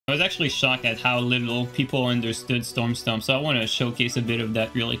I was actually shocked at how little people understood Storm Stomp, so I want to showcase a bit of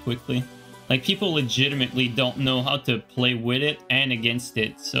that really quickly. Like, people legitimately don't know how to play with it and against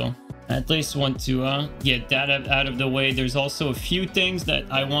it, so I at least want to get that out of the way. There's also a few things that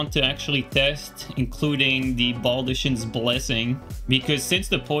I want to actually test, including the Baldishin's Blessing, because since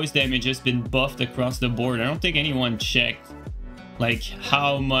the poise damage has been buffed across the board, I don't think anyone checked like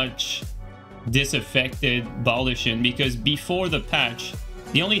how much this affected Baldishin, because before the patch,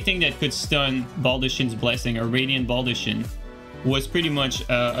 the only thing that could stun Baldishin's Blessing or Radiant Baldishin was pretty much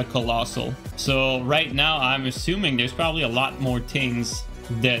a Colossal. So right now, I'm assuming there's probably a lot more things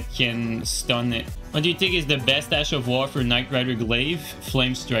that can stun it. What do you think is the best Ash of War for Knight Rider Glaive?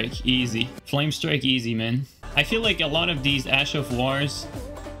 Flame Strike, easy. Flame Strike, easy, man. I feel like a lot of these Ash of Wars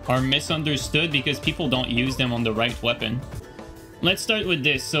are misunderstood because people don't use them on the right weapon. Let's start with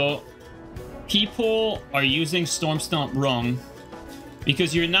this. So people are using Storm Stomp wrong,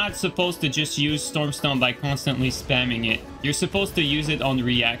 because you're not supposed to just use Storm Stomp by constantly spamming it. You're supposed to use it on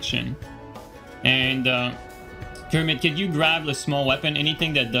reaction. And Kermit, could you grab a small weapon?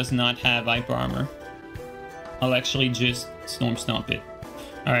 Anything that does not have hyper armor. I'll actually just Storm Stomp it.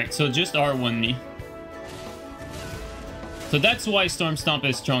 Alright, so just R1 me. So that's why Storm Stomp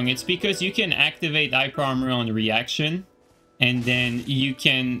is strong. It's because you can activate hyper armor on reaction, and then you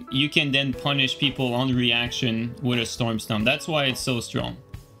can then punish people on reaction with a Storm Stomp. That's why it's so strong.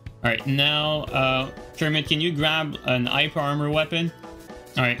 All right, now Kermit, can you grab an hyper armor weapon?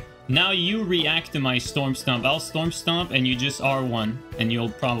 All right, now you react to my Storm Stomp. I'll Storm Stomp and you just R1 and you'll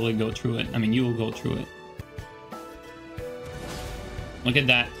probably go through it. I mean, you will go through it. Look at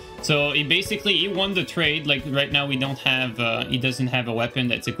that. So he won the trade. Like right now we don't have he doesn't have a weapon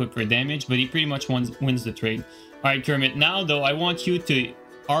that's equipped for damage, but he pretty much wins the trade. Alright, Kermit, now though, I want you to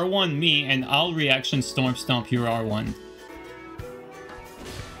R1 me, and I'll reaction Storm Stomp your R1.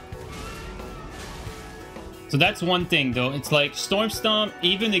 So that's one thing though. It's like Storm Stomp,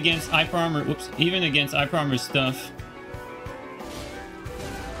 even against hyper armor, even against hyper armor stuff,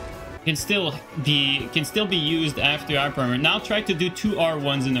 can still be used after hyper armor. Now try to do 2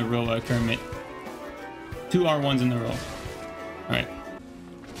 R1s in a row, Kermit. 2 R1s in a row. Alright.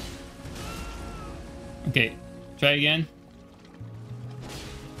 Okay. Try again.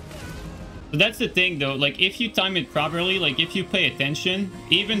 So that's the thing though, like if you time it properly, like if you pay attention,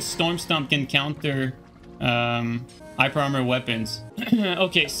 even Storm Stomp can counter hyper armor weapons.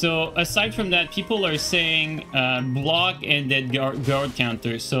 Okay, so aside from that, people are saying block and then guard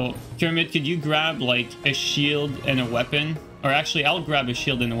counter. So Kermit, could you grab like a shield and a weapon? Or actually, I'll grab a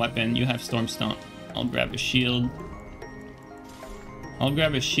shield and a weapon. You have Storm Stomp. I'll grab a shield. I'll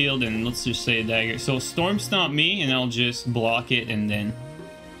grab a shield and let's just say a dagger. So Storm Stomp me and I'll just block it and then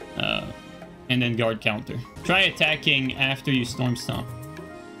guard counter. Try attacking after you Storm Stomp.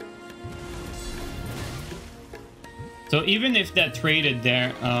 So even if that traded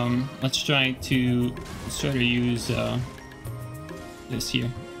there, let's try to use this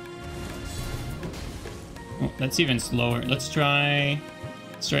here. Oh, that's even slower. Let's try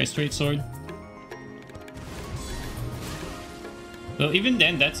a straight sword. So even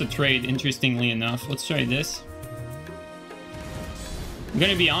then, that's a trade, interestingly enough. Let's try this. I'm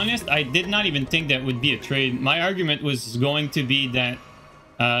gonna be honest, I did not even think that would be a trade. My argument was going to be that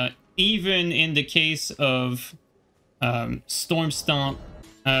even in the case of Storm Stomp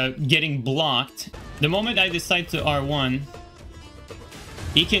getting blocked, the moment I decide to R1,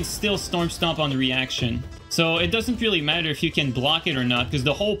 he can still Storm Stomp on reaction. So it doesn't really matter if you can block it or not, because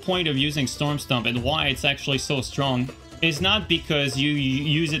the whole point of using Storm Stomp and why it's actually so strong is not because you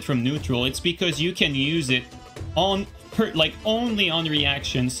use it from neutral. It's because you can use it on only on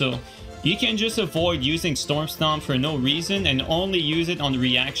reaction. So you can just avoid using Storm Stomp for no reason and only use it on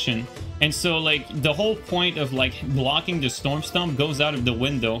reaction. And so like the whole point of like blocking the Storm Stomp goes out of the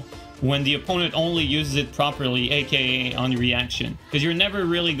window when the opponent only uses it properly, aka on reaction. Because you're never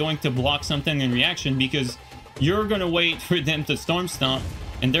really going to block something in reaction because you're gonna wait for them to Storm Stomp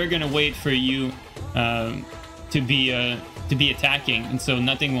and they're gonna wait for you to be attacking, and so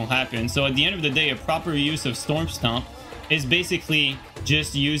nothing will happen. So at the end of the day, a proper use of Storm Stomp is basically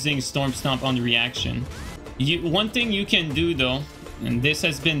just using Storm Stomp on reaction. One thing you can do though, and this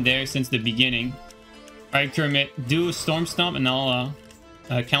has been there since the beginning. All right, Kermit, do Storm Stomp and I'll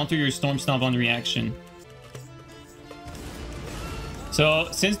counter your Storm Stomp on reaction. So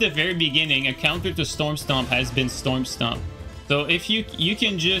since the very beginning, a counter to Storm Stomp has been Storm Stomp. So if you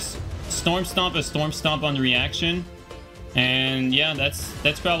can just Storm Stomp a Storm Stomp on reaction, and yeah,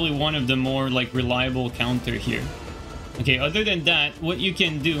 that's probably one of the more like reliable counter here. Okay, other than that, what you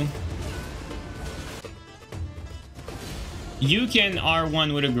can do You can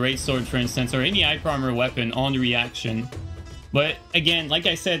R1 with a greatsword, for instance, or any hyper armor weapon on reaction. But again, like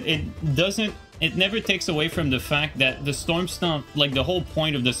I said, it never takes away from the fact that the Storm Stomp, like the whole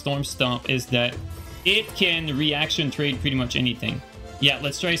point of the Storm Stomp is that it can reaction trade pretty much anything. Yeah,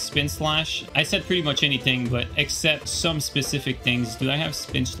 let's try Spin Slash. I said pretty much anything, but except some specific things. Do I have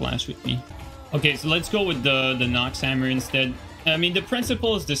Spin Slash with me? Okay, so let's go with the Nox Hammer instead. I mean, the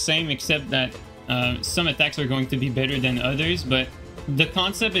principle is the same, except that some attacks are going to be better than others, but the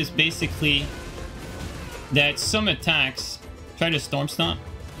concept is basically that some attacks... Try to Storm Stomp.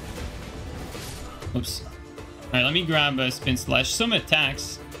 Oops. Alright, let me grab a Spin Slash. Some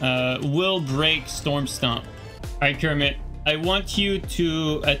attacks will break Storm Stomp. Alright, Kermit. I want you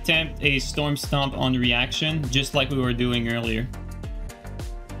to attempt a Storm Stomp on reaction, just like we were doing earlier.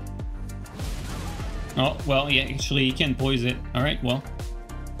 Oh, well, yeah, actually, you can poise it. Alright, well.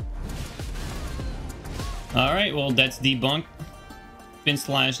 Alright, well, that's debunked. Spin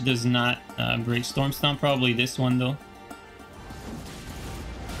Slash does not break Storm Stomp. Probably this one, though.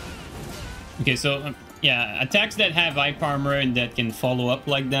 Okay, so, yeah, attacks that have hyper armor and that can follow up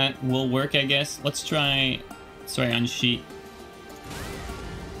like that will work, I guess. Let's try Unsheet.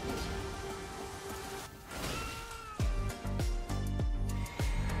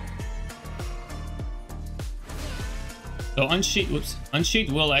 So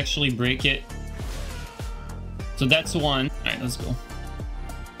Unsheet will actually break it. So that's one. All right, let's go.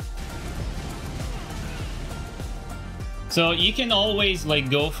 So you can always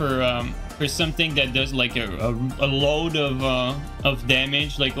like go for something that does like a load of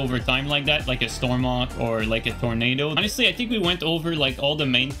damage like over time like that, like a Stormhawk or like a Tornado. Honestly, I think we went over like all the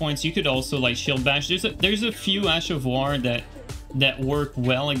main points. You could also like Shield Bash. There's a few Ash of War that work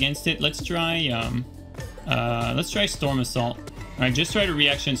well against it. Let's try Storm Assault. All right, just try to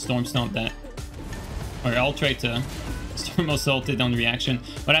reaction Storm Stomp that. Or I'll try to Storm Assault it on reaction.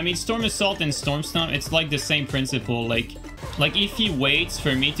 But I mean, Storm Assault and Storm Stomp, it's like the same principle. Like if he waits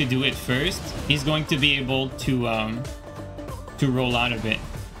for me to do it first, he's going to be able to roll out of it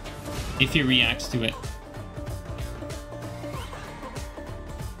if he reacts to it.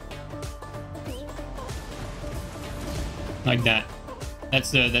 Like that.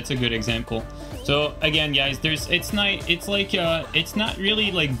 That's a good example. So again, guys, it's not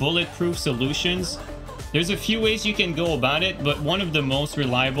really like bulletproof solutions. There's a few ways you can go about it, but one of the most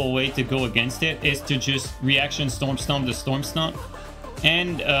reliable way to go against it is to just reaction Storm Stomp the Storm Stomp.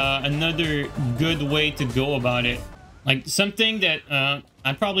 And another good way to go about it, like something that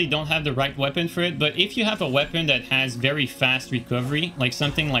I probably don't have the right weapon for it, but if you have a weapon that has very fast recovery, like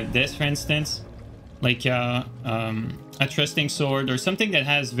something like this, for instance, like a Trusting Sword or something that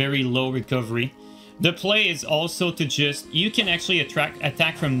has very low recovery, the play is also to just, you can actually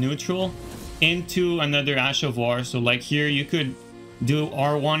attack from neutral into another Ash of War. So like here you could do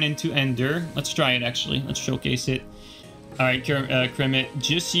R1 into Endure. Let's try it actually. Let's showcase it. All right, Kremit,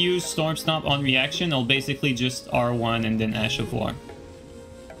 just use Storm Stomp on reaction. I'll basically just R1 and then Ash of War.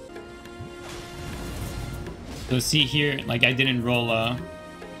 So see here, like I didn't roll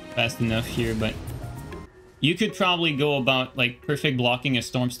fast enough here, but you could probably go about like perfect blocking a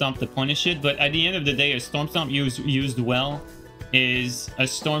Storm Stomp to punish it. But at the end of the day, a Storm Stomp used well is a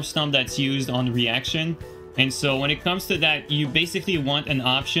Storm Stomp that's used on reaction. And so when it comes to that, you basically want an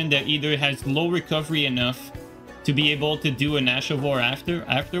option that either has low recovery enough to be able to do an Ash of War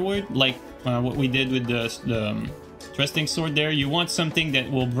afterward, like what we did with the Trusting Sword there. You want something that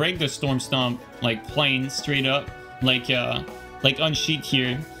will break the Storm Stomp like plain straight up, like Unsheet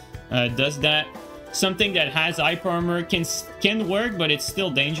here does that. Something that has hyper armor can work, but it's still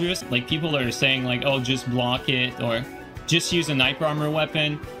dangerous. Like people are saying like, oh, just block it or just use an hyper armor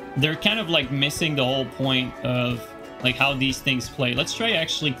weapon. They're kind of like missing the whole point of like how these things play. Let's try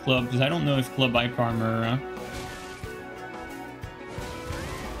actually Club, because I don't know if Club hyper armor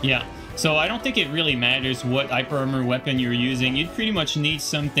yeah, so I don't think it really matters what hyper armor weapon you're using. You'd pretty much need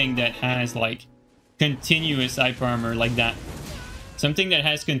something that has like continuous hyper armor like that. Something that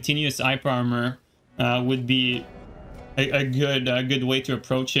has continuous hyper armor would be a good way to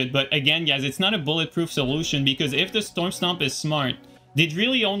approach it. But again, guys, it's not a bulletproof solution, because if the Storm Stomp is smart, they'd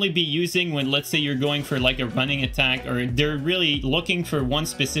really only be using when, let's say, you're going for like a running attack, or they're really looking for one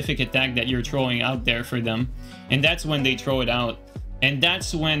specific attack that you're throwing out there for them, and that's when they throw it out. And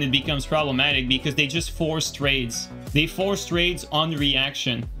that's when it becomes problematic, because they just force trades. They force trades on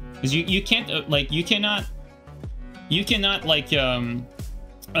reaction, because you can't you cannot like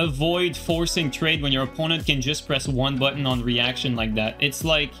avoid forcing trade when your opponent can just press one button on reaction like that. It's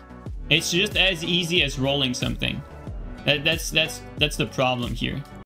like, it's just as easy as rolling something. That's the problem here.